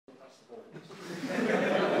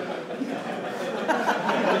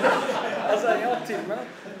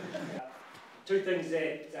Two things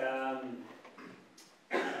that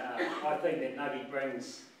I think that Nuggie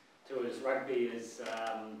brings to his rugby is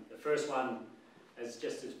the first one is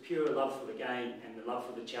just his pure love for the game and the love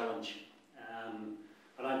for the challenge.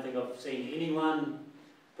 I don't think I've seen anyone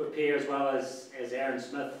prepare as well as Aaron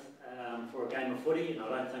Smith for a game of footy, and I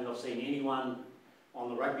don't think I've seen anyone on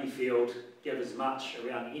the rugby field give as much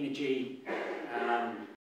around energy,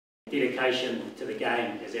 dedication to the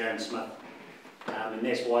game as Aaron Smith. And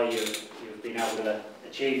that's why you've been able to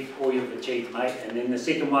achieve all you've achieved, mate. And then the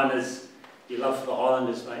second one is your love for the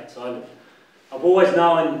Highlanders, mate. So I've always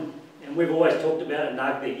known, and we've always talked about it,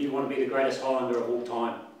 Nug, that you want to be the greatest Highlander of all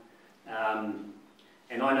time.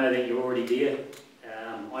 And I know that you're already there.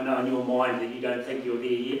 I know in your mind that you don't think you're there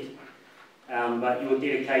yet. But your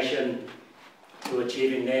dedication to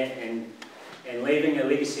achieving that and leaving a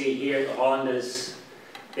legacy here at the Highlanders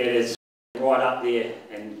that is right up there,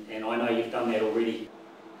 and I know you've done that already.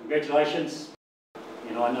 Congratulations,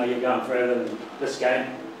 and I know you're going further than this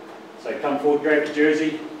game. So come forward, grab the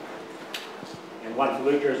jersey, and one for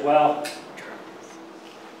Luca as well.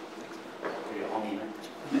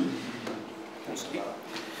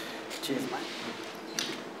 Cheers, mate.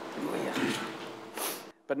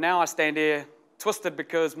 But now I stand here twisted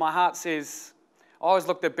because my heart says, I always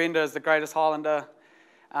looked at Bender as the greatest Highlander,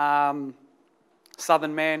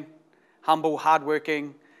 Southern man, humble,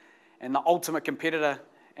 hardworking, and the ultimate competitor.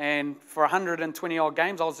 And for 120 odd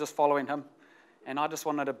games, I was just following him. And I just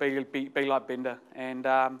wanted to be like Bender. And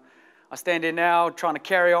I stand here now trying to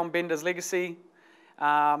carry on Bender's legacy.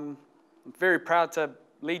 I'm very proud to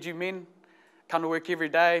lead you men. Come to work every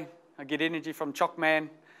day. I get energy from Chock Man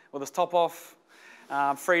with his top off.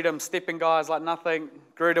 Freedom stepping guys like nothing.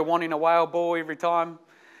 Gruder wanting a whale ball every time.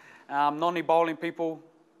 Nonny bowling people.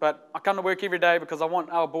 But I come to work every day because I want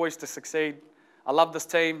our boys to succeed. I love this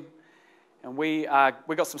team, and we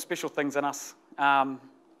got some special things in us.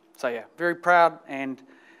 So yeah, very proud, and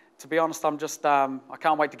to be honest, I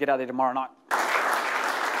can't wait to get out there tomorrow night.